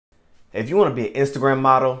If you want to be an Instagram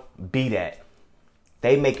model, be that.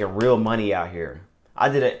 They making real money out here. I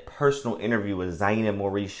did a personal interview with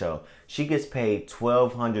Zaena show. She gets paid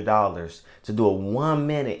 $1,200 to do a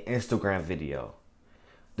 1-minute Instagram video.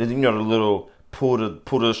 You know, the little pull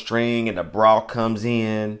the string and the bra comes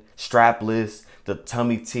in, strapless, the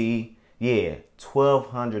tummy tee. Yeah,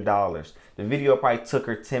 $1,200. The video probably took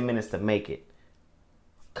her 10 minutes to make it.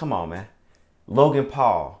 Come on, man. Logan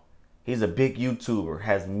Paul, he's a big YouTuber,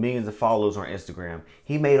 has millions of followers on Instagram.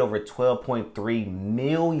 He made over $12.3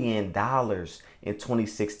 million in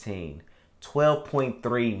 2016.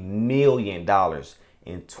 $12.3 million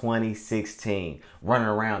in 2016. Running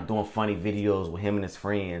around doing funny videos with him and his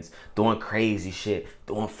friends, doing crazy shit,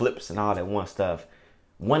 doing flips and all that one stuff.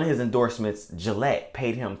 One of his endorsements, Gillette,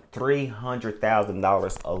 paid him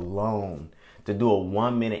 $300,000 alone to do a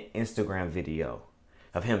 1-minute Instagram video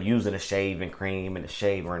of him using a shaving cream and a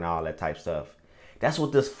shaver and all that type stuff. That's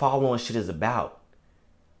what this following shit is about.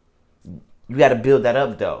 You got to build that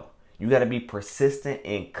up though. You got to be persistent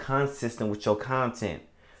and consistent with your content.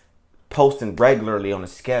 Posting regularly on a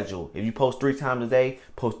schedule. If you post 3 times a day,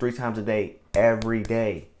 post 3 times a day every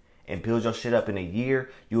day. And build your shit up. In a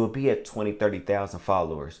year, you will be at 20, 30,000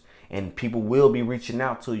 followers. And people will be reaching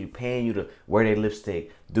out to you, paying you to wear their lipstick,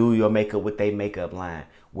 do your makeup with their makeup line,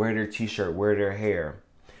 wear their t-shirt, wear their hair.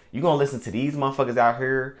 You're going to listen to these motherfuckers out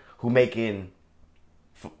here who making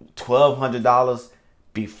 $1,200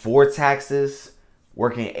 before taxes,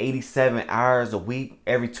 working 87 hours a week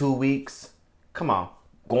every 2 weeks. Come on.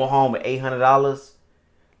 Going home with $800,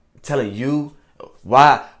 telling you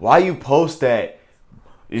why you post that.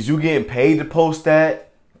 Is you getting paid to post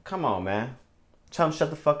that? Come on, man. Tell them shut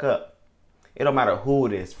the fuck up. It don't matter who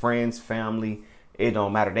it is, friends, family. It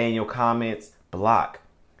don't matter. They in your comments, block.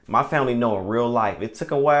 My family know in real life. It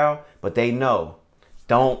took a while, but they know.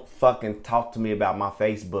 Don't fucking talk to me about my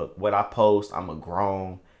Facebook. What I post, I'm a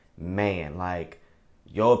grown man. Like,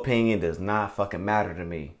 your opinion does not fucking matter to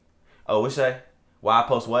me. Oh, what say? Why I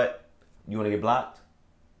post what? You want to get blocked?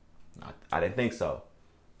 I didn't think so.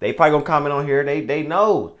 They probably gonna comment on here. They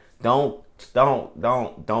know. Don't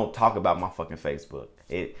talk about my fucking Facebook.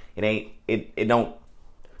 It don't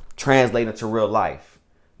translate into real life.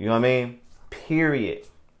 You know what I mean? Period.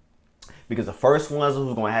 Because the first ones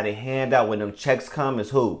who's gonna have their hand out when them checks come is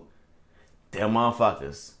who? Them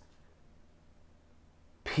motherfuckers.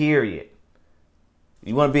 Period.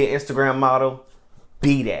 You wanna be an Instagram model?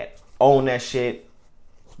 Be that. Own that shit.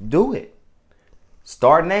 Do it.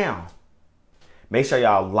 Start now. Make sure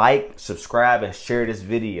y'all like, subscribe, and share this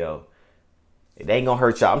video. It ain't gonna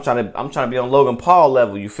hurt y'all. I'm trying to be on Logan Paul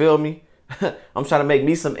level. You feel me? I'm trying to make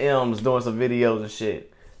me some M's doing some videos and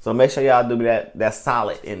shit. So make sure y'all do that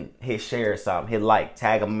solid and hit share or something. Hit like,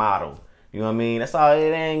 tag a model. You know what I mean? That's all.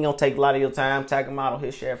 It ain't gonna take a lot of your time. Tag a model,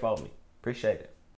 hit share for me. Appreciate it.